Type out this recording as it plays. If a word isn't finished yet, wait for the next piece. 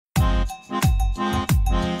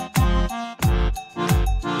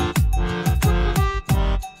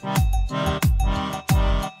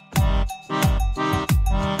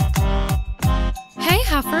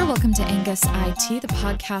Angus IT, the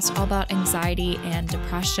podcast all about anxiety and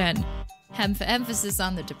depression. Emphasis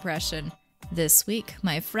on the depression this week,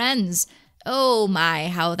 my friends. Oh my,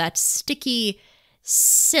 how that sticky,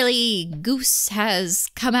 silly goose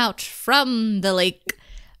has come out from the lake,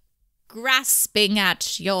 grasping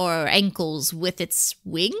at your ankles with its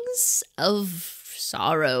wings of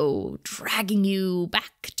sorrow, dragging you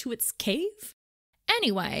back to its cave.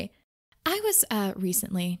 Anyway, I was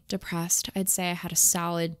recently depressed. I'd say I had a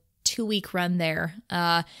solid 2-week run there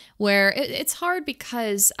where it's hard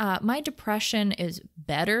because my depression is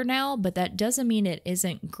better now, but that doesn't mean it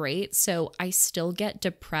isn't great. So I still get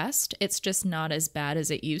depressed. It's just not as bad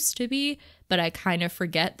as it used to be, but I kind of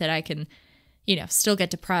forget that I can, still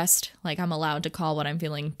get depressed. Like I'm allowed to call when I'm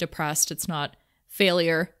feeling depressed. It's not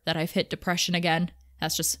failure that I've hit depression again.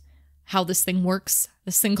 That's just how this thing works,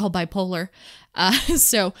 this thing called bipolar.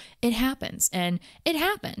 So it happens, and it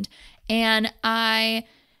happened. And I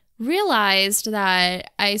realized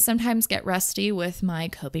that I sometimes get rusty with my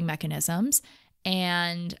coping mechanisms.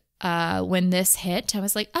 And when this hit, I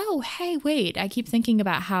was like, oh, hey, wait, I keep thinking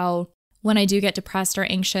about how when I do get depressed or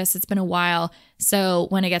anxious, it's been a while. So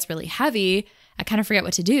when it gets really heavy, I kind of forget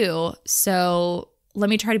what to do. So let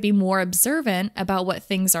me try to be more observant about what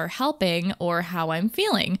things are helping or how I'm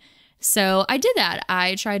feeling. So I did that.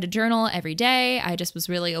 I tried to journal every day. I just was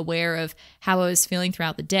really aware of how I was feeling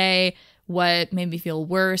throughout the day, what made me feel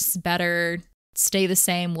worse, better, stay the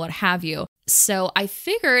same, what have you. So I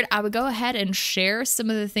figured I would go ahead and share some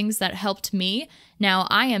of the things that helped me. Now,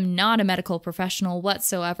 I am not a medical professional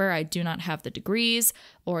whatsoever. I do not have the degrees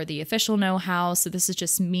or the official know-how. So this is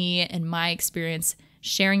just me and my experience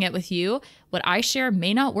sharing it with you. What I share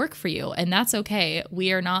may not work for you, and that's okay.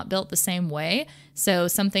 We are not built the same way. So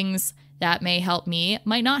some things that may help me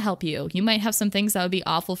might not help you. You might have some things that would be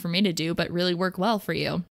awful for me to do, but really work well for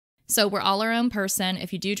you. So we're all our own person.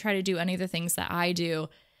 If you do try to do any of the things that I do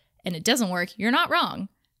and it doesn't work, you're not wrong.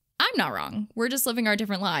 I'm not wrong. We're just living our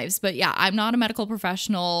different lives. But yeah, I'm not a medical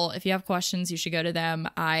professional. If you have questions, you should go to them.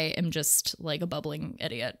 I am just like a bubbling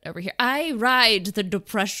idiot over here. I ride the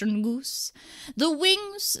depression goose. The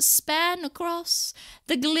wings span across,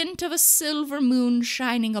 the glint of a silver moon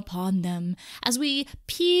shining upon them as we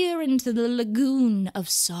peer into the lagoon of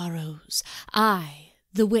sorrows. I,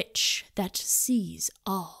 the witch that sees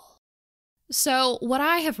all. So what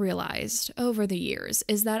I have realized over the years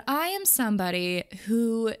is that I am somebody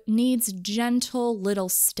who needs gentle little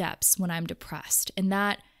steps when I'm depressed, and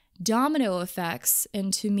that domino effects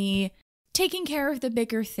into me taking care of the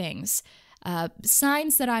bigger things.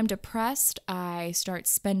 Signs that I'm depressed, I start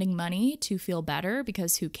spending money to feel better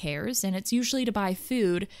because who cares? And it's usually to buy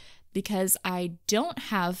food because I don't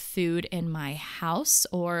have food in my house,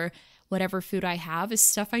 or whatever food I have is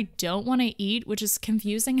stuff I don't want to eat, which is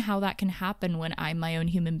confusing how that can happen when I'm my own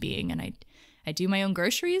human being and I do my own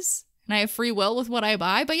groceries and I have free will with what I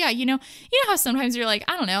buy. But yeah, you know how sometimes you're like,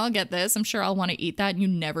 I don't know, I'll get this. I'm sure I'll want to eat that, and you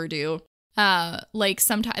never do. Like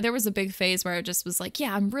sometimes there was a big phase where I just was like,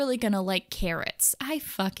 yeah, I'm really gonna like carrots. I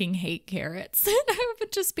fucking hate carrots. And I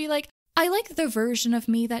would just be like, I like the version of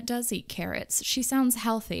me that does eat carrots. She sounds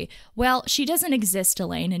healthy. Well, she doesn't exist,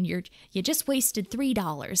 Elaine, and you just wasted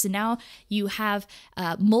 $3, and now you have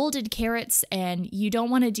molded carrots, and you don't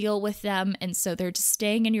want to deal with them, and so they're just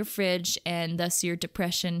staying in your fridge, and thus your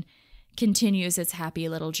depression continues its happy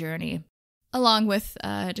little journey. Along with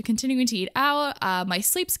continuing to eat out, my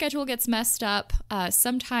sleep schedule gets messed up.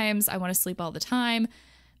 Sometimes I want to sleep all the time.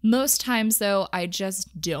 Most times, though, I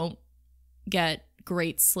just don't get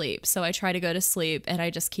great sleep. So I try to go to sleep and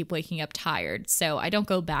I just keep waking up tired. So I don't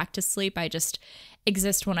go back to sleep. I just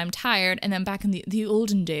exist when I'm tired. And then back in the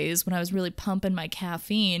olden days when I was really pumping my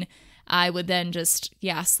caffeine, I would then just,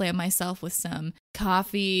 slam myself with some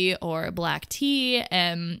coffee or black tea,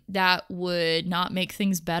 and that would not make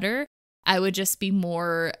things better. I would just be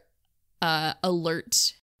more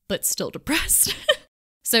alert, but still depressed.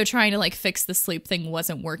 So trying to like fix the sleep thing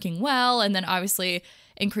wasn't working well. And then obviously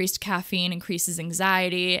increased caffeine increases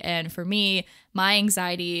anxiety. And for me, my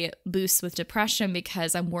anxiety boosts with depression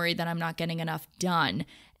because I'm worried that I'm not getting enough done.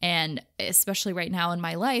 And especially right now in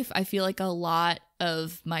my life, I feel like a lot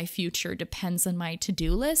of my future depends on my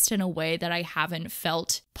to-do list in a way that I haven't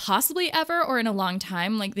felt possibly ever or in a long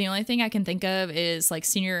time. Like the only thing I can think of is like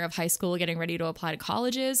senior year of high school, getting ready to apply to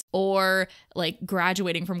colleges, or like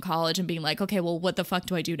graduating from college and being like, okay, well, what the fuck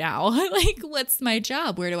do I do now? Like, what's my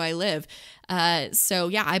job? Where do I live? So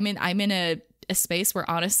yeah, I'm in a space where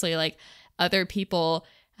honestly, like other people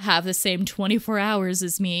have the same 24 hours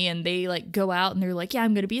as me, and they like go out and they're like, yeah,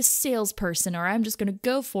 I'm going to be a salesperson, or I'm just going to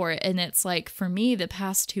go for it. And it's like, for me, the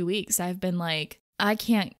past 2 weeks, I've been like, I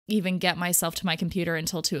can't even get myself to my computer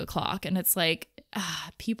until 2:00. And it's like,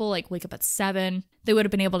 people like wake up at 7. They would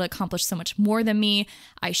have been able to accomplish so much more than me.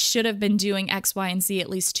 I should have been doing X, Y, and Z at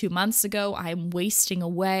least 2 months ago. I'm wasting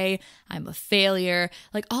away. I'm a failure.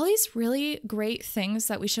 Like all these really great things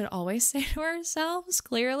that we should always say to ourselves,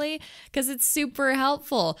 clearly, because it's super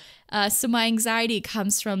helpful. So my anxiety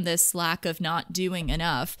comes from this lack of not doing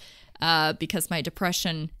enough, because my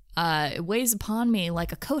depression weighs upon me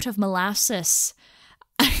like a coat of molasses.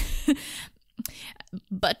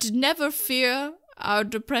 But never fear, our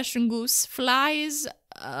depression goose flies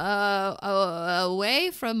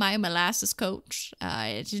away from my molasses coat.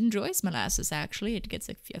 It enjoys molasses, actually. It gets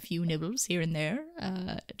a few nibbles here and there,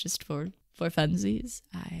 just for funsies.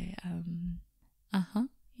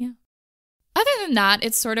 Yeah. Other than that,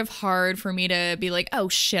 it's sort of hard for me to be like, oh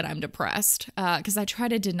shit, I'm depressed, because I try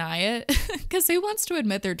to deny it, because who wants to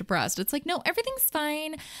admit they're depressed? It's like, no, everything's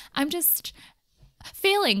fine. I'm just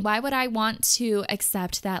failing. Why would I want to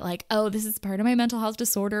accept that, like, oh, this is part of my mental health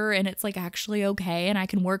disorder and it's like actually okay and I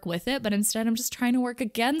can work with it, but instead I'm just trying to work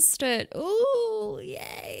against it. Ooh,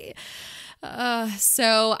 yay.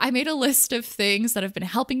 So I made a list of things that have been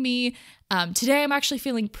helping me. Today I'm actually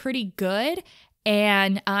feeling pretty good,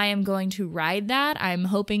 and I am going to ride that. I'm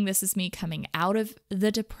hoping this is me coming out of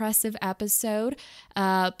the depressive episode.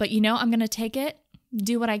 But I'm going to take it,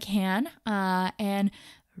 do what I can, and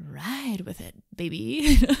ride with it,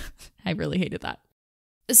 baby. I really hated that.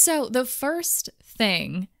 So the first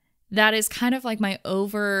thing that is kind of like my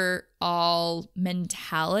overall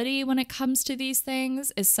mentality when it comes to these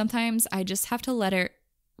things is sometimes I just have to let it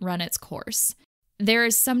run its course. There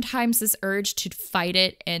is sometimes this urge to fight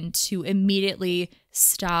it and to immediately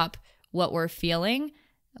stop what we're feeling.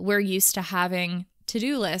 We're used to having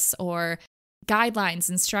to-do lists or guidelines,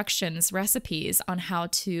 instructions, recipes on how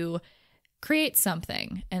to create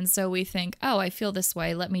something. And so we think, oh, I feel this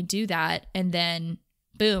way, let me do that, and then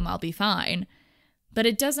boom, I'll be fine. But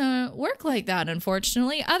it doesn't work like that,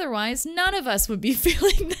 unfortunately. Otherwise, none of us would be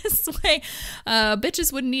feeling this way.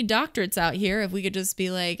 Bitches wouldn't need doctorates out here if we could just be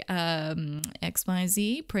like,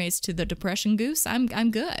 XYZ, praise to the depression goose, I'm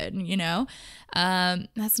good,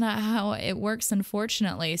 That's not how it works,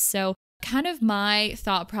 unfortunately. So kind of my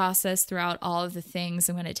thought process throughout all of the things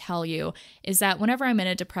I'm going to tell you is that whenever I'm in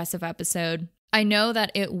a depressive episode, I know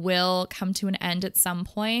that it will come to an end at some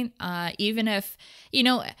point. Even if,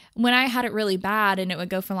 when I had it really bad and it would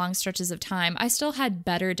go for long stretches of time, I still had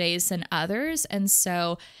better days than others. And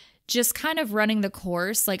so just kind of running the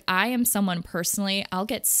course, like I am someone personally, I'll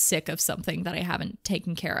get sick of something that I haven't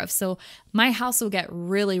taken care of. So my house will get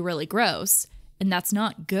really, really gross. And that's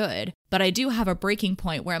not good. But I do have a breaking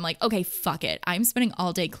point where I'm like, okay, fuck it. I'm spending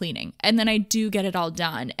all day cleaning. And then I do get it all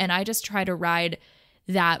done. And I just try to ride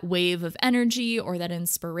that wave of energy or that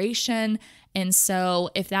inspiration. And so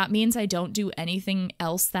if that means I don't do anything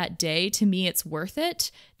else that day, to me, it's worth it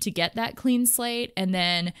to get that clean slate. And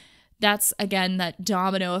then that's, again, that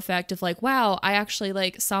domino effect of like, wow, I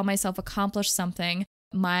actually saw myself accomplish something.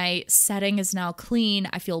 My setting is now clean.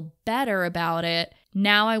 I feel better about it.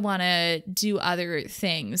 Now I want to do other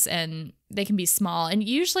things, and they can be small. And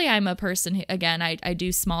usually I'm a person who, again, I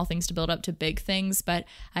do small things to build up to big things, but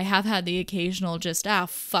I have had the occasional just,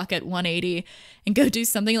 fuck it, 180 and go do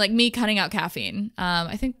something like me cutting out caffeine.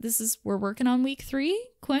 I think we're working on week 3, ?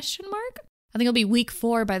 I think it'll be week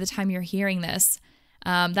 4 by the time you're hearing this.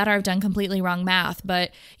 That I've done completely wrong math,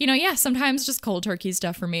 but sometimes just cold turkey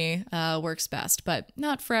stuff for me works best, but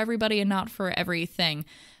not for everybody and not for everything.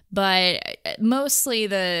 But mostly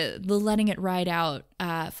the letting it ride out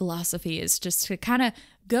philosophy is just to kind of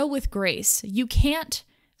go with grace. You can't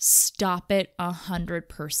stop it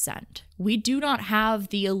 100%. We do not have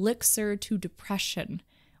the elixir to depression.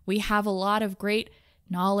 We have a lot of great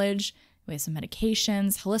knowledge. We have some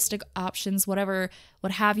medications, holistic options, whatever,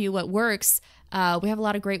 what have you, what works. We have a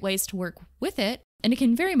lot of great ways to work with it, and it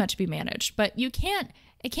can very much be managed, but it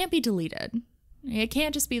can't be deleted. It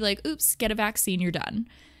can't just be like, oops, get a vaccine, you're done.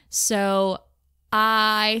 So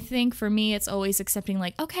I think for me, it's always accepting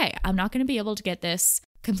like, okay, I'm not going to be able to get this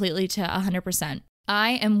completely to 100%.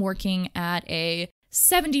 I am working at a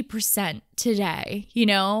 70% today,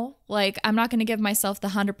 I'm not going to give myself the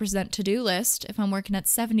 100% to-do list if I'm working at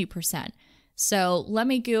 70%. So let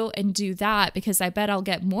me go and do that, because I bet I'll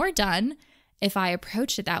get more done if I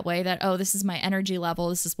approach it that way, that, oh, this is my energy level,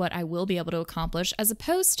 this is what I will be able to accomplish, as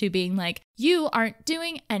opposed to being like, you aren't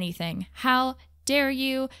doing anything. How dare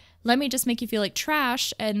you? Let me just make you feel like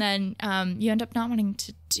trash, and then you end up not wanting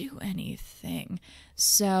to do anything.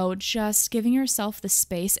 So just giving yourself the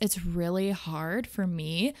space. It's really hard for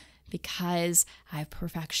me because I have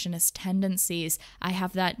perfectionist tendencies. I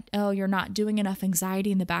have that, oh, you're not doing enough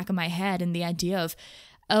anxiety in the back of my head, and the idea of,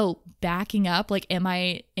 oh, backing up, like, am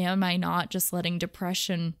I not just letting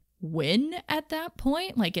depression win at that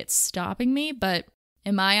point? Like, it's stopping me. But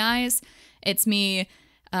in my eyes, it's me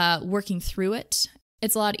working through it.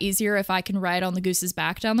 It's a lot easier if I can ride on the goose's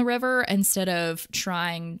back down the river instead of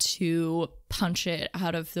trying to punch it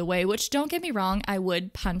out of the way, which, don't get me wrong, I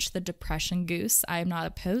would punch the depression goose. I am not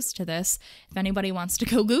opposed to this. If anybody wants to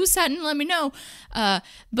go goose hunting, let me know.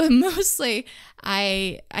 But mostly,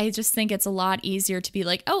 I just think it's a lot easier to be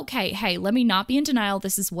like, okay, hey, let me not be in denial.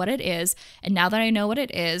 This is what it is. And now that I know what it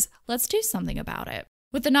is, let's do something about it.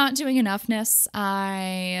 With the not doing enoughness,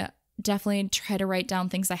 I definitely try to write down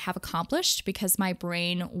things I have accomplished, because my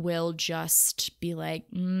brain will just be like,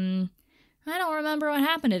 I don't remember what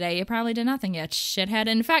happened today. You probably did nothing yet, shithead.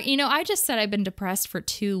 In fact, I just said I've been depressed for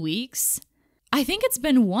 2 weeks. I think it's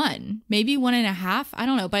been 1, maybe 1.5. I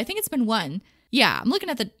don't know, but I think it's been 1. Yeah, I'm looking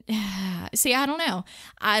at the, see, I don't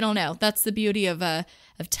know. That's the beauty of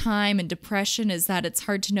time and depression, is that it's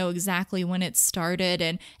hard to know exactly when it started.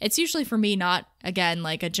 And it's usually for me not, again,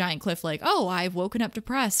 like a giant cliff, like, oh, I've woken up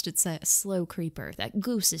depressed. It's a slow creeper. That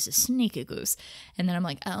goose is a sneaky goose. And then I'm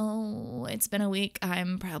like, oh, it's been a week.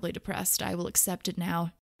 I'm probably depressed. I will accept it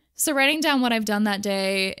now. So writing down what I've done that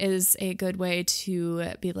day is a good way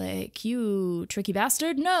to be like, you tricky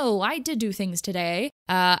bastard. No, I did do things today.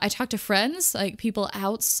 I talked to friends, like people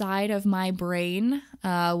outside of my brain,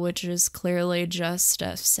 which is clearly just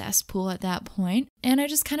a cesspool at that point. And I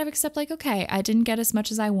just kind of accept, like, okay, I didn't get as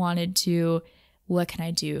much as I wanted to. What can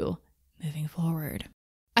I do moving forward?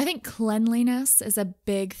 I think cleanliness is a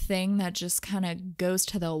big thing that just kind of goes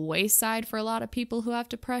to the wayside for a lot of people who have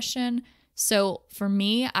depression. So for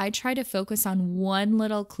me, I try to focus on one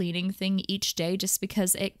little cleaning thing each day, just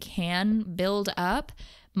because it can build up.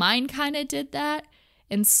 Mine kind of did that.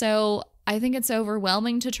 And so I think it's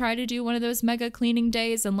overwhelming to try to do one of those mega cleaning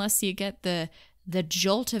days unless you get the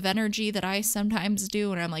jolt of energy that I sometimes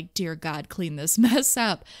do. And I'm like, dear God, clean this mess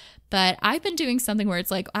up. But I've been doing something where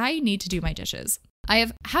it's like, I need to do my dishes. I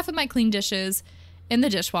have half of my clean dishes in the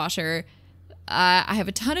dishwasher. I have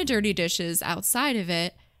a ton of dirty dishes outside of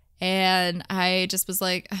it. And I just was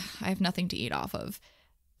like, I have nothing to eat off of.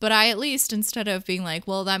 But I, at least, instead of being like,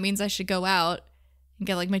 well, that means I should go out and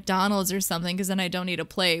get like McDonald's or something, because then I don't need a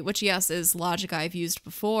plate, which, yes, is logic I've used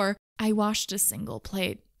before. I washed a single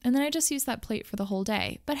plate, and then I just used that plate for the whole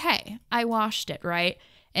day. But hey, I washed it, right?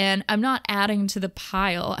 And I'm not adding to the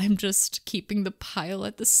pile. I'm just keeping the pile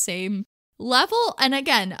at the same level. And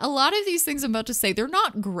again, a lot of these things I'm about to say, they're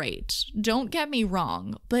not great. Don't get me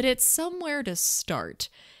wrong, but it's somewhere to start.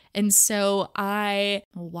 And so I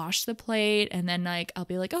wash the plate, and then like I'll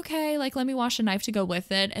be like, okay, like let me wash a knife to go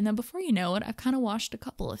with it. And then before you know it, I've kind of washed a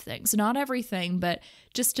couple of things. Not everything, but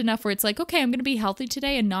just enough where it's like, okay, I'm going to be healthy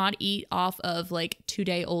today and not eat off of like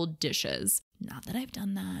 2-day-old dishes. Not that I've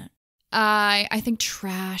done that. I think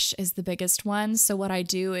trash is the biggest one. So what I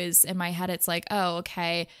do is, in my head, it's like, oh,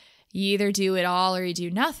 okay, you either do it all or you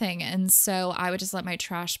do nothing. And so I would just let my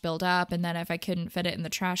trash build up. And then if I couldn't fit it in the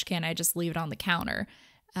trash can, I just leave it on the counter.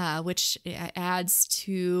 Which adds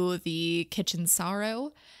to the kitchen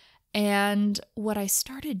sorrow. And what I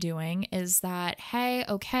started doing is that, hey,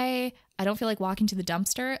 okay, I don't feel like walking to the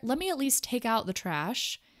dumpster. Let me at least take out the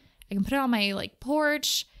trash. I can put it on my like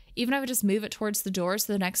porch. Even if I would just move it towards the door,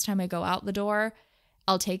 so the next time I go out the door,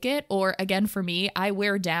 I'll take it. Or again, for me, I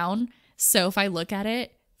wear down. So if I look at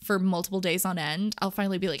it for multiple days on end, I'll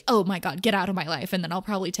finally be like, oh my God, get out of my life. And then I'll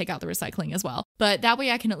probably take out the recycling as well. But that way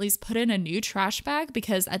I can at least put in a new trash bag,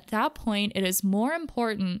 because at that point it is more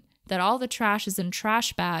important that all the trash is in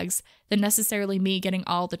trash bags than necessarily me getting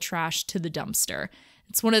all the trash to the dumpster.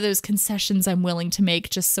 It's one of those concessions I'm willing to make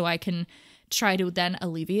just so I can try to then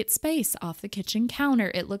alleviate space off the kitchen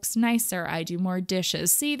counter. It looks nicer. I do more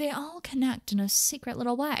dishes. See, they all connect in a secret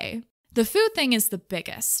little way. The food thing is the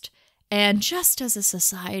biggest. And just as a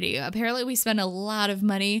society, apparently we spend a lot of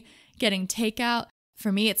money getting takeout.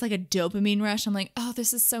 For me, it's like a dopamine rush. I'm like, oh,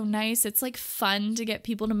 this is so nice. It's like fun to get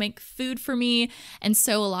people to make food for me. And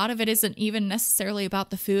so a lot of it isn't even necessarily about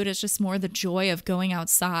the food. It's just more the joy of going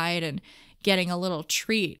outside and getting a little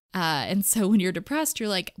treat. And so when you're depressed, you're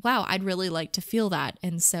like, wow, I'd really like to feel that.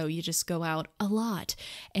 And so you just go out a lot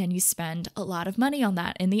and you spend a lot of money on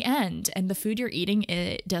that in the end. And the food you're eating,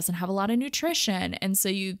 it doesn't have a lot of nutrition. And so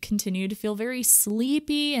you continue to feel very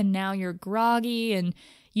sleepy, and now you're groggy and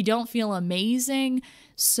you don't feel amazing.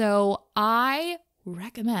 So I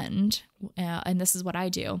recommend, and this is what I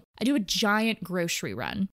do a giant grocery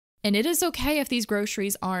run. And it is okay if these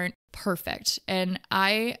groceries aren't perfect. And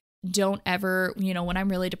I don't ever, when I'm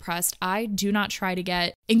really depressed, I do not try to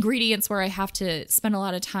get ingredients where I have to spend a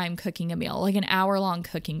lot of time cooking a meal, like an hour-long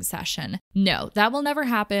cooking session. No, that will never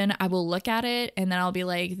happen. I will look at it and then I'll be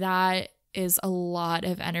like, that is a lot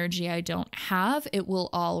of energy I don't have. It will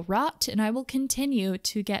all rot and I will continue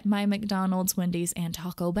to get my McDonald's, Wendy's, and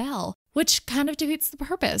Taco Bell, which kind of defeats the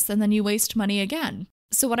purpose. And then you waste money again.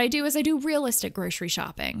 So what I do is I do realistic grocery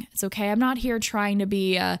shopping. It's okay. I'm not here trying to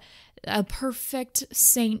be a perfect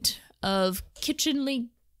saint of kitchenly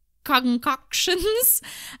concoctions.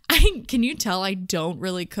 Can you tell I don't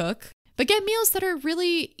really cook? But get meals that are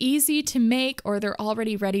really easy to make or they're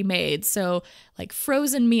already ready-made. So like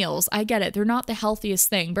frozen meals, I get it. They're not the healthiest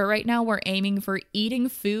thing, but right now we're aiming for eating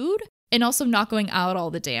food and also not going out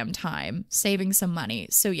all the damn time, saving some money.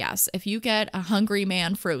 So yes, if you get a Hungry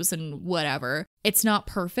Man frozen whatever, it's not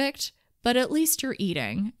perfect, but at least you're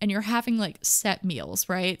eating and you're having like set meals,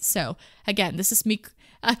 right? So again, this is me.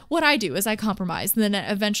 What I do is I compromise. And then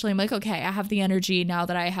eventually I'm like, okay, I have the energy now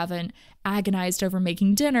that I haven't agonized over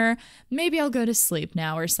making dinner. Maybe I'll go to sleep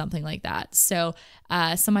now or something like that. So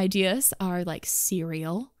some ideas are like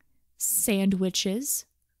cereal, sandwiches,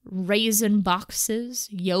 raisin boxes,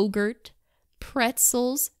 yogurt,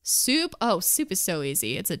 pretzels, soup. Oh, soup is so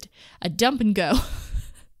easy. It's a dump and go.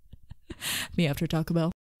 Me after Taco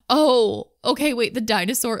Bell. Oh, okay, wait, the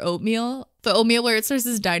dinosaur oatmeal. The oatmeal where it starts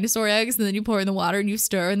as dinosaur eggs and then you pour in the water and you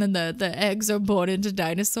stir and then the eggs are born into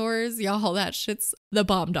dinosaurs. Y'all, that shit's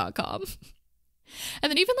thebomb.com. And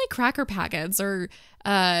then even like cracker packets or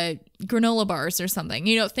granola bars or something.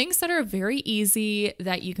 Things that are very easy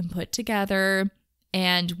that you can put together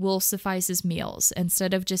and will suffice as meals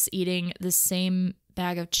instead of just eating the same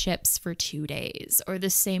bag of chips for 2 days or the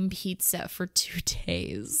same pizza for 2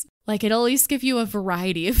 days. Like it'll at least give you a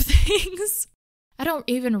variety of things. I don't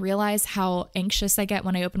even realize how anxious I get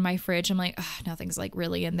when I open my fridge. I'm like, nothing's like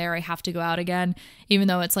really in there. I have to go out again, even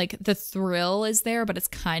though it's like the thrill is there, but it's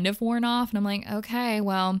kind of worn off. And I'm like, okay,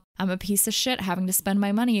 well, I'm a piece of shit having to spend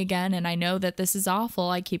my money again. And I know that this is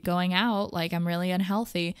awful. I keep going out. Like I'm really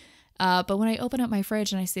unhealthy. But when I open up my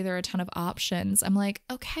fridge and I see there are a ton of options, I'm like,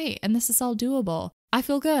 okay, and this is all doable. I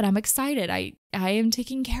feel good. I'm excited. I am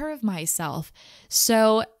taking care of myself.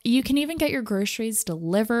 So you can even get your groceries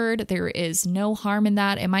delivered. There is no harm in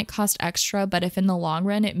that. It might cost extra, but if in the long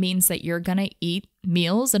run, it means that you're going to eat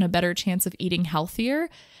meals and a better chance of eating healthier,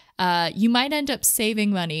 you might end up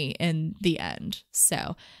saving money in the end.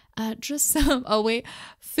 So just some,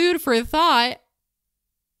 food for thought.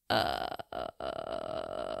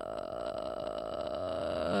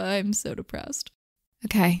 I'm so depressed.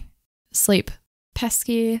 Okay, sleep.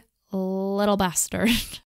 Pesky little bastard.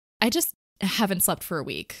 I just haven't slept for a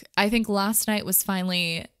week. I think last night was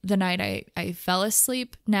finally the night I fell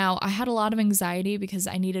asleep. Now, I had a lot of anxiety because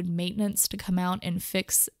I needed maintenance to come out and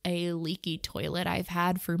fix a leaky toilet I've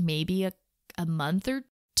had for maybe a month or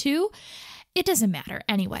two. It doesn't matter.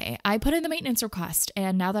 Anyway, I put in the maintenance request,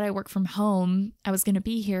 and now that I work from home, I was going to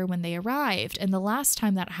be here when they arrived. And the last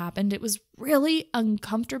time that happened, it was really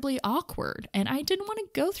uncomfortably awkward, and I didn't want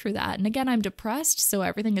to go through that. And again, I'm depressed, so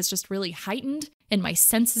everything is just really heightened in my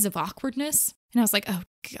senses of awkwardness. And I was like, oh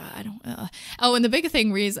God. And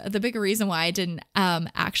the bigger reason why I didn't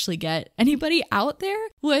actually get anybody out there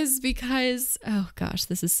was because, oh gosh,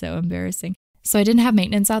 this is so embarrassing. So I didn't have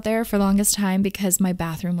maintenance out there for the longest time because my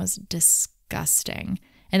bathroom was disgusting.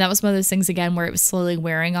 And that was one of those things, again, where it was slowly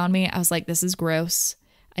wearing on me. I was like, this is gross.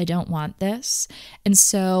 I don't want this. And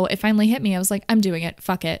so it finally hit me. I was like, I'm doing it.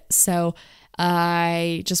 Fuck it. So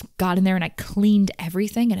I just got in there and I cleaned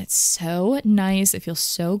everything, and it's so nice. It feels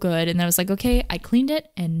so good. And then I was like, okay, I cleaned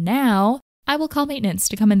it, and now I will call maintenance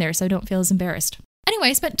to come in there so I don't feel as embarrassed. Anyway,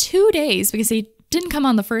 I spent 2 days because they didn't come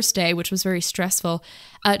on the first day, which was very stressful,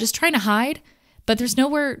 just trying to hide. But there's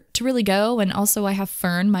nowhere to really go. And also I have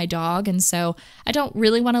Fern, my dog. And so I don't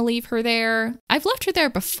really want to leave her there. I've left her there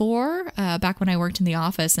before, back when I worked in the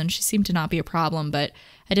office, and she seemed to not be a problem, but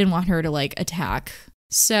I didn't want her to like attack.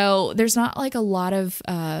 So there's not like a lot of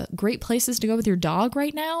great places to go with your dog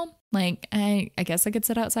right now. Like, I guess I could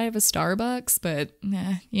sit outside of a Starbucks, but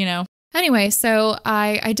Anyway, so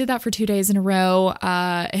I did that for 2 days in a row,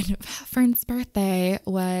 and Fern's birthday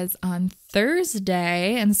was on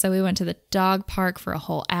Thursday, and so we went to the dog park for a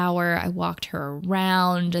whole hour. I walked her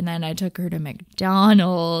around, and then I took her to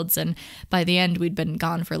McDonald's, and by the end, we'd been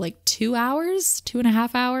gone for like 2 hours,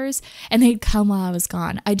 2.5 hours, and they'd come while I was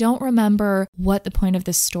gone. I don't remember what the point of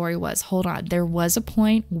this story was. Hold on. There was a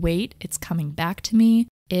point. Wait, it's coming back to me.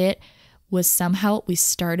 It was somehow, we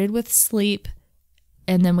started with sleep,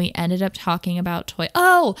 and then we ended up talking about toy.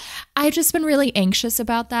 Oh, I've just been really anxious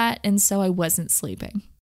about that. And so I wasn't sleeping.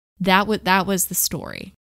 That was the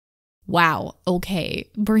story. Wow. Okay.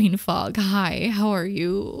 Brain fog. Hi. How are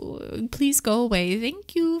you? Please go away.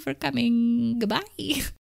 Thank you for coming. Goodbye.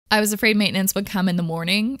 I was afraid maintenance would come in the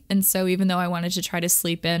morning. And so even though I wanted to try to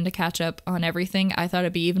sleep in to catch up on everything, I thought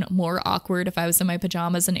it'd be even more awkward if I was in my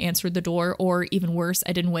pajamas and answered the door, or even worse,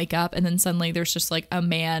 I didn't wake up and then suddenly there's just like a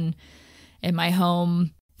man in my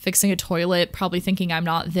home fixing a toilet, probably thinking I'm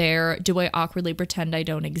not there. Do I awkwardly pretend I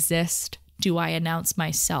don't exist? Do I announce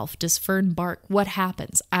myself? Does Fern bark? What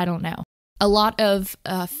happens? I don't know. A lot of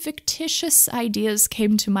fictitious ideas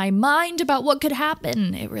came to my mind about what could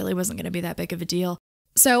happen. It really wasn't going to be that big of a deal.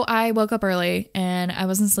 So I woke up early and I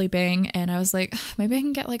wasn't sleeping and I was like, maybe I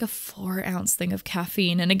can get like a 4-ounce thing of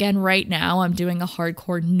caffeine. And again, right now I'm doing a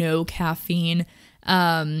hardcore no caffeine.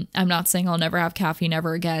 I'm not saying I'll never have caffeine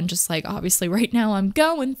ever again. Just like, obviously right now I'm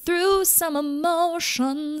going through some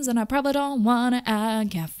emotions and I probably don't want to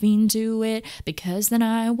add caffeine to it because then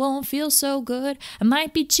I won't feel so good. I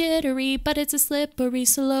might be jittery, but it's a slippery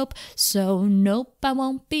slope. So nope, I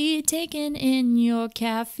won't be taking in your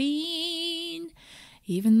caffeine.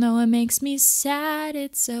 Even though it makes me sad,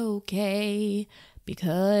 it's okay.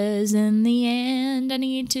 Because in the end, I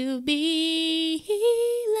need to be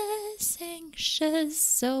less anxious.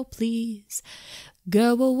 So please,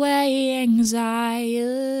 go away, anxiety.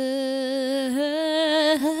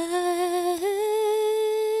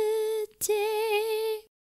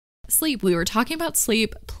 Sleep. We were talking about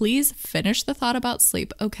sleep. Please finish the thought about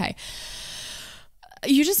sleep. Okay.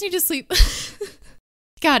 You just need to sleep.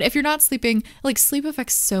 God, if you're not sleeping, like sleep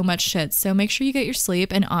affects so much shit. So make sure you get your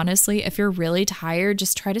sleep. And honestly, if you're really tired,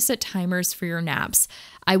 just try to set timers for your naps.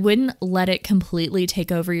 I wouldn't let it completely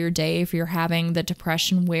take over your day if you're having the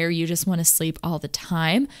depression where you just want to sleep all the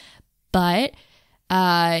time. But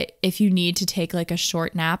if you need to take like a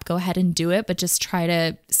short nap, go ahead and do it. But just try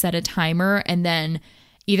to set a timer and then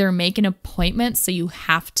either make an appointment so you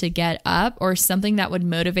have to get up or something that would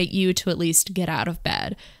motivate you to at least get out of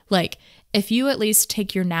bed. Like, if you at least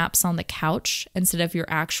take your naps on the couch instead of your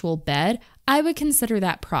actual bed, I would consider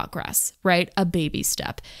that progress, right? A baby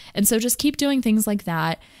step. And so just keep doing things like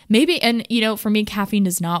that. Maybe, and you know, for me, caffeine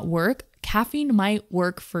does not work. Caffeine might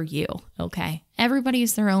work for you, okay?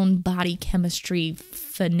 Everybody's their own body chemistry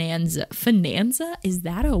finanza. Finanza? Is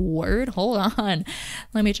that a word? Hold on.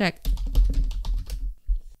 Let me check.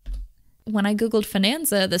 When I Googled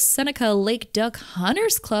Finanza, the Seneca Lake Duck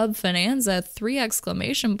Hunters Club Finanza, 3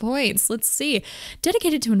 exclamation points. Let's see.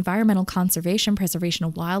 Dedicated to environmental conservation, preservation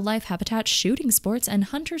of wildlife, habitat, shooting sports, and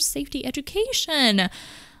hunter safety education.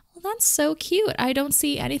 Well, that's so cute. I don't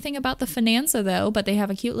see anything about the Finanza though, but they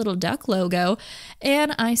have a cute little duck logo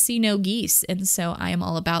and I see no geese. And so I am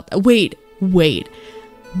all about that. Wait.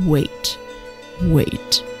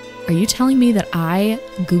 Are you telling me that I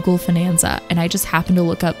Google Finanza and I just happen to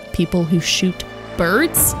look up people who shoot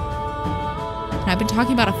birds? And I've been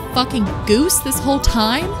talking about a fucking goose this whole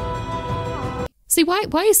time? See, why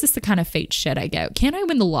is this the kind of fate shit I get? Can't I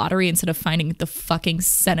win the lottery instead of finding the fucking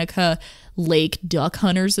Seneca Lake Duck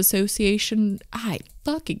Hunters Association? I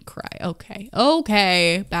fucking cry.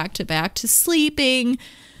 Okay. Back to sleeping.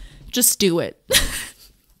 Just do it.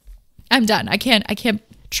 I'm done. I can't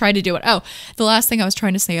try to do it. Oh, the last thing I was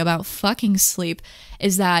trying to say about fucking sleep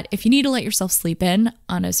is that if you need to let yourself sleep in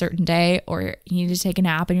on a certain day or you need to take a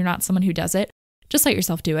nap and you're not someone who does it, just let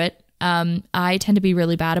yourself do it. I tend to be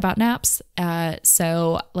really bad about naps.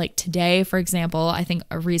 So like today, for example, I think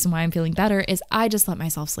a reason why I'm feeling better is I just let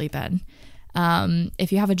myself sleep in.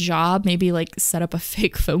 If you have a job, maybe like set up a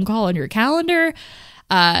fake phone call on your calendar.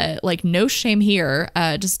 Like no shame here.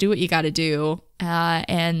 Just do what you got to do.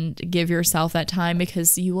 And give yourself that time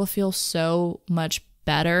because you will feel so much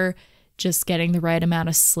better just getting the right amount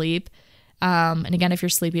of sleep. And again, if you're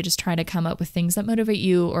sleepy, just try to come up with things that motivate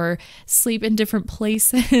you or sleep in different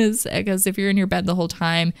places because if you're in your bed the whole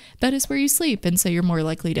time, bed is where you sleep. And so you're more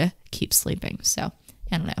likely to keep sleeping. So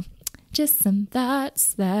I don't know, just some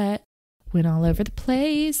thoughts that went all over the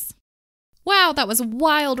place. Wow, that was a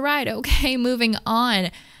wild ride. Okay, moving on.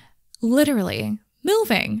 Literally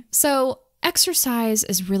moving. So exercise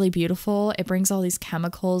is really beautiful. It brings all these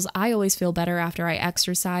chemicals. I always feel better after I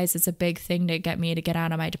exercise. It's a big thing to get me to get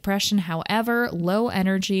out of my depression. However, low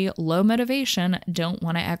energy, low motivation, don't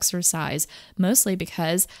want to exercise, mostly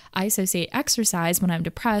because I associate exercise when I'm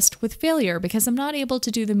depressed with failure because I'm not able to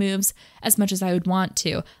do the moves as much as I would want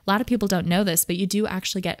to. A lot of people don't know this, but you do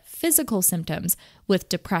actually get physical symptoms with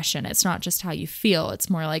depression. It's not just how you feel. It's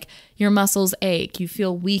more like your muscles ache, you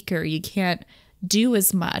feel weaker, you can't do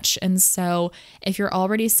as much. And so if you're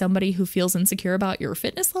already somebody who feels insecure about your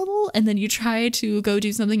fitness level and then you try to go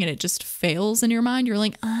do something and it just fails in your mind, you're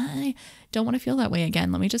like, I don't want to feel that way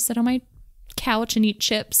again. Let me just sit on my couch and eat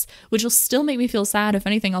chips, which will still make me feel sad. If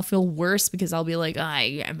anything, I'll feel worse because I'll be like,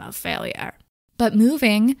 I am a failure. But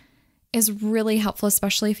moving is really helpful,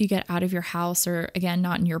 especially if you get out of your house or, again,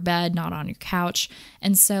 not in your bed, not on your couch.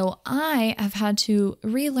 And so I have had to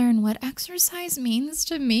relearn what exercise means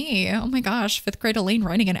to me. Oh my gosh, 5th grade Elaine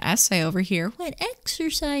writing an essay over here. What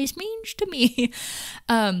exercise means to me.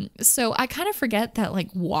 So I kind of forget that like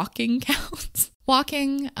walking counts.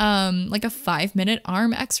 Walking, like a 5-minute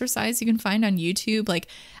arm exercise you can find on YouTube. Like,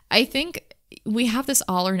 I think we have this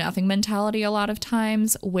all or nothing mentality a lot of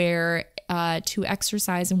times where to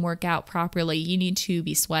exercise and work out properly, you need to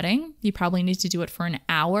be sweating. You probably need to do it for an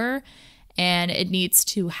hour, and it needs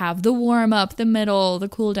to have the warm up, the middle, the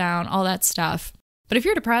cool down, all that stuff. But if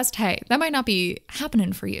you're depressed, hey, that might not be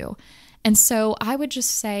happening for you. And so I would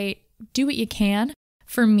just say, do what you can.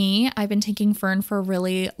 For me, I've been taking Fern for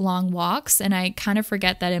really long walks, and I kind of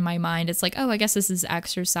forget that in my mind. It's like, oh, I guess this is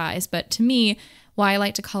exercise. But to me, why I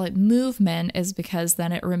like to call it movement is because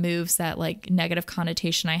then it removes that like negative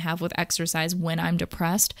connotation I have with exercise when I'm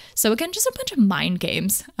depressed. So again, just a bunch of mind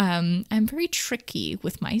games. I'm very tricky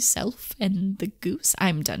with myself and the goose.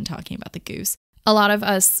 I'm done talking about the goose. A lot of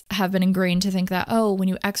us have been ingrained to think that, oh, when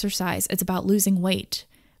you exercise, it's about losing weight.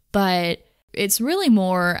 But it's really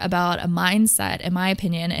more about a mindset, in my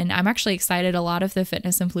opinion. And I'm actually excited. A lot of the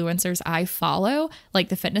fitness influencers I follow, like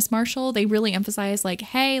the Fitness Marshal, they really emphasize like,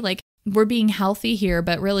 hey, like we're being healthy here,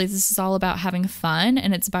 but really this is all about having fun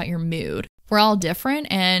and it's about your mood. We're all different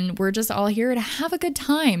and we're just all here to have a good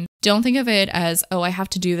time. Don't think of it as, oh, I have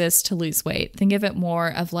to do this to lose weight. Think of it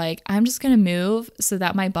more of like, I'm just going to move so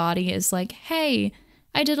that my body is like, hey,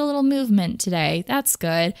 I did a little movement today. That's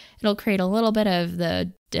good. It'll create a little bit of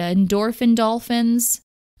the endorphin dolphins.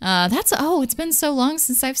 It's been so long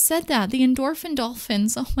since I've said that. The endorphin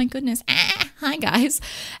dolphins. Oh my goodness. Hi guys.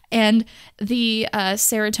 And the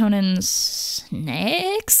serotonin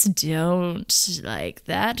snakes don't like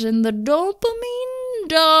that. And the dopamine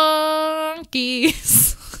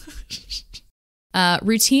donkeys.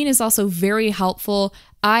 Routine is also very helpful.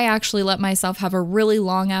 I actually let myself have a really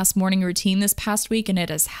long ass morning routine this past week and it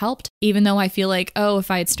has helped, even though I feel like, oh,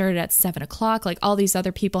 if I had started at 7 o'clock, like all these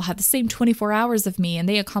other people have the same 24 hours of me and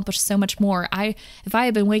they accomplish so much more. If I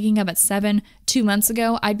had been waking up at 7 2 months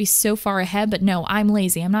ago, I'd be so far ahead, but no, I'm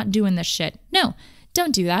lazy. I'm not doing this shit. No,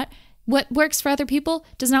 don't do that. What works for other people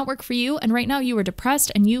does not work for you. And right now you are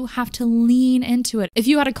depressed and you have to lean into it. If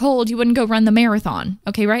you had a cold, you wouldn't go run the marathon.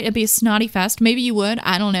 Okay, right? It'd be a snotty fest. Maybe you would.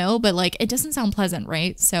 I don't know. But like, it doesn't sound pleasant,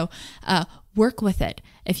 right? So work with it.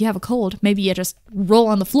 If you have a cold, maybe you just roll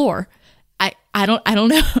on the floor. I don't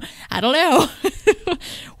know. I don't know.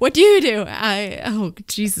 What do you do? Oh,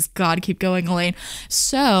 Jesus God, keep going, Elaine.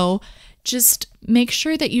 So just make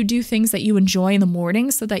sure that you do things that you enjoy in the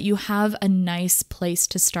morning so that you have a nice place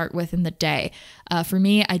to start with in the day. For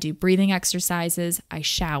me, I do breathing exercises, I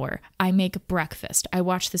shower, I make breakfast, I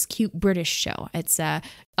watch this cute British show. It's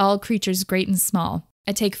All Creatures Great and Small.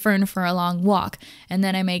 I take Fern for a long walk, and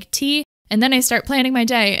then I make tea, and then I start planning my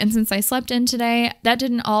day. And since I slept in today, that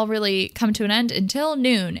didn't all really come to an end until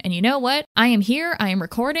noon. And you know what? I am here, I am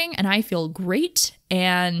recording, and I feel great.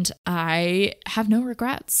 And I have no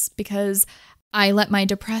regrets because I let my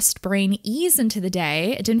depressed brain ease into the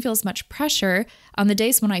day. It didn't feel as much pressure. On the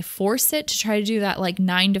days when I force it to try to do that like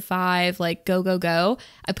 9 to 5, like go, go, go,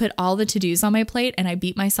 I put all the to-dos on my plate and I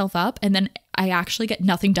beat myself up. And then I actually get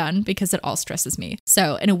nothing done because it all stresses me.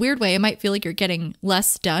 So in a weird way, it might feel like you're getting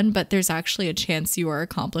less done, but there's actually a chance you are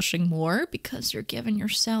accomplishing more because you're giving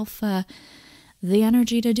yourself the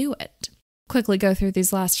energy to do it. Quickly go through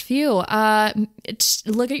these last few. Look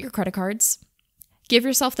at your credit cards. Give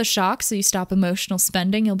yourself the shock so you stop emotional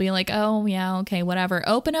spending. You'll be like, oh, yeah, okay, whatever.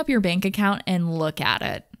 Open up your bank account and look at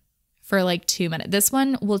it for like 2 minutes. This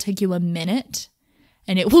one will take you a minute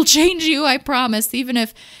and it will change you, I promise. Even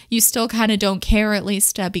if you still kind of don't care, at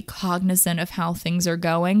least be cognizant of how things are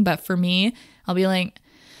going. But for me, I'll be like,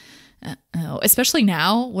 especially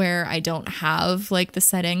now where I don't have like the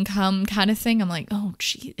set income kind of thing. I'm like, oh,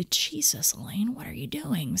 Jesus, Elaine, what are you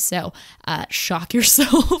doing? So shock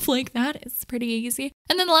yourself like that. It's pretty easy.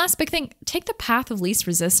 And then the last big thing, take the path of least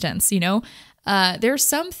resistance. There are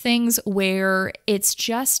some things where it's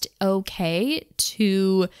just okay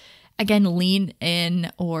to, again, lean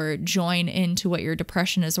in or join into what your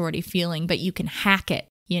depression is already feeling, but you can hack it,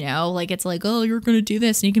 like it's like, oh, you're going to do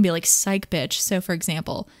this. And you can be like, psych bitch. So for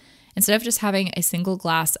example, instead of just having a single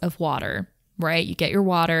glass of water, right? You get your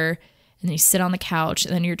water and then you sit on the couch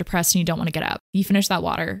and then you're depressed and you don't want to get up. You finish that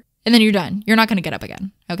water and then you're done. You're not going to get up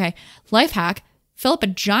again. Okay. Life hack, fill up a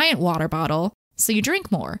giant water bottle so you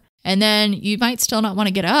drink more. And then you might still not want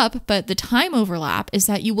to get up, but the time overlap is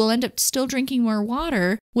that you will end up still drinking more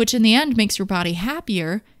water, which in the end makes your body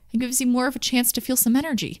happier and gives you more of a chance to feel some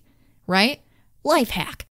energy, right? Life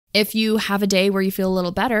hack. If you have a day where you feel a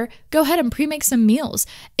little better, go ahead and pre-make some meals.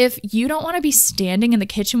 If you don't want to be standing in the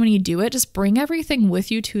kitchen when you do it, just bring everything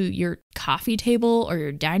with you to your coffee table or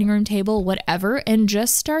your dining room table, whatever, and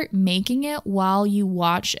just start making it while you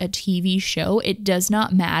watch a TV show. It does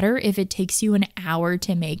not matter if it takes you an hour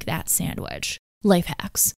to make that sandwich. Life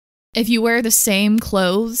hacks. If you wear the same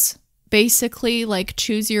clothes, basically, like,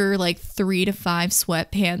 choose your 3 to 5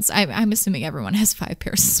 sweatpants. I'm assuming everyone has 5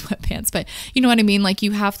 pairs of sweatpants, but you know what I mean? Like,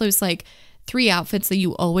 you have those 3 outfits that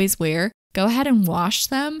you always wear. Go ahead and wash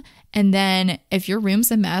them. And then if your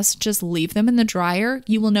room's a mess, just leave them in the dryer.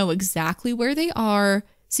 You will know exactly where they are,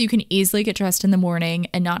 so you can easily get dressed in the morning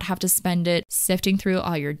and not have to spend it sifting through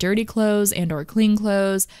all your dirty clothes and or clean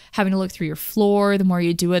clothes, having to look through your floor. The more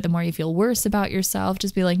you do it, the more you feel worse about yourself.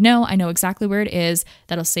 Just be like, no, I know exactly where it is.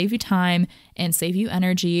 That'll save you time and save you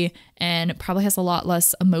energy, and probably has a lot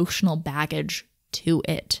less emotional baggage to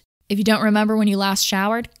it. If you don't remember when you last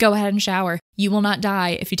showered, go ahead and shower. You will not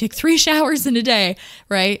die if you take 3 showers in a day,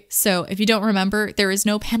 right? So if you don't remember, there is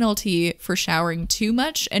no penalty for showering too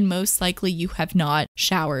much, and most likely you have not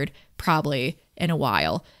showered probably in a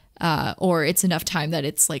while. Or it's enough time that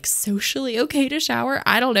it's socially okay to shower.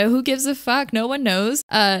 I don't know. Who gives a fuck? No one knows.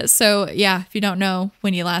 So yeah, if you don't know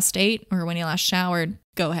when you last ate or when you last showered,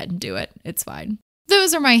 go ahead and do it. It's fine.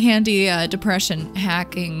 Those are my handy depression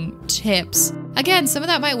hacking tips. Again, some of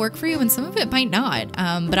that might work for you and some of it might not.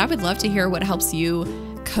 But I would love to hear what helps you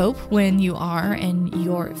cope when you are in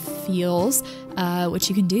your feels, which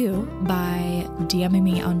you can do by DMing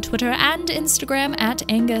me on Twitter and Instagram at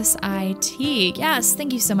AngusIT. Yes,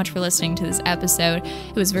 thank you so much for listening to this episode.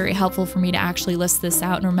 It was very helpful for me to actually list this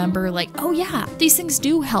out and remember, oh yeah, these things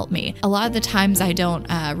do help me. A lot of the times I don't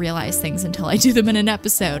realize things until I do them in an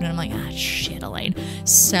episode, and I'm like, shit, Elaine.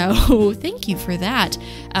 So thank you for that.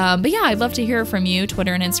 But yeah, I'd love to hear from you,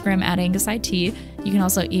 Twitter and Instagram at AngusIT. You can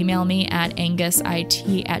also email me at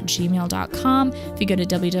angusit@gmail.com. If you go to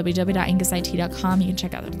www.angusit.com, you can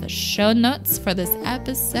check out the show notes for this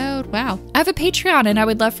episode. Wow. I have a Patreon and I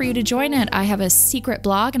would love for you to join it. I have a secret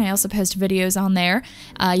blog and I also post videos on there.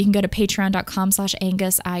 You can go to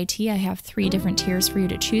patreon.com/angusit. I have 3 different tiers for you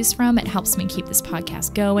to choose from. It helps me keep this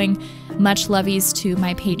podcast going. Much lovies to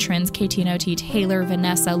my patrons, Katie and OT, Taylor,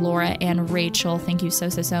 Vanessa, Laura, and Rachel. Thank you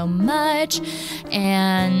so much.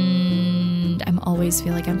 And I'm always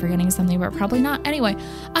feel like I'm forgetting something, but probably not. Anyway,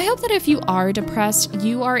 I hope that if you are depressed,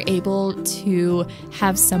 you are able to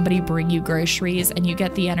have somebody bring you groceries and you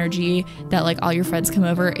get the energy that all your friends come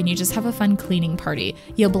over and you just have a fun cleaning party.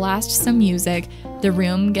 You'll blast some music, the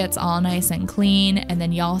room gets all nice and clean, and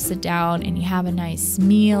then y'all sit down and you have a nice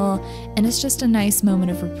meal, and it's just a nice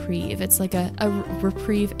moment of reprieve. It's like a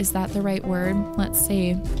reprieve. Is that the right word? Let's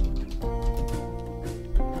see.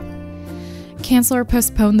 Cancel or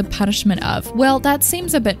postpone the punishment of. Well, that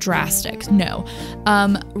seems a bit drastic. No.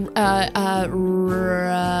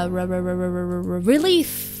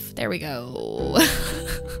 Relief. There we go.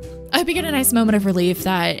 I hope you get a nice moment of relief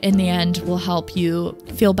that in the end will help you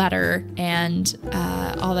feel better and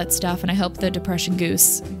all that stuff. And I hope the depression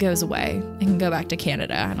goose goes away and can go back to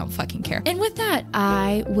Canada. I don't fucking care. And with that,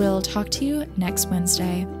 I will talk to you next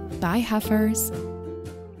Wednesday. Bye, Heifers.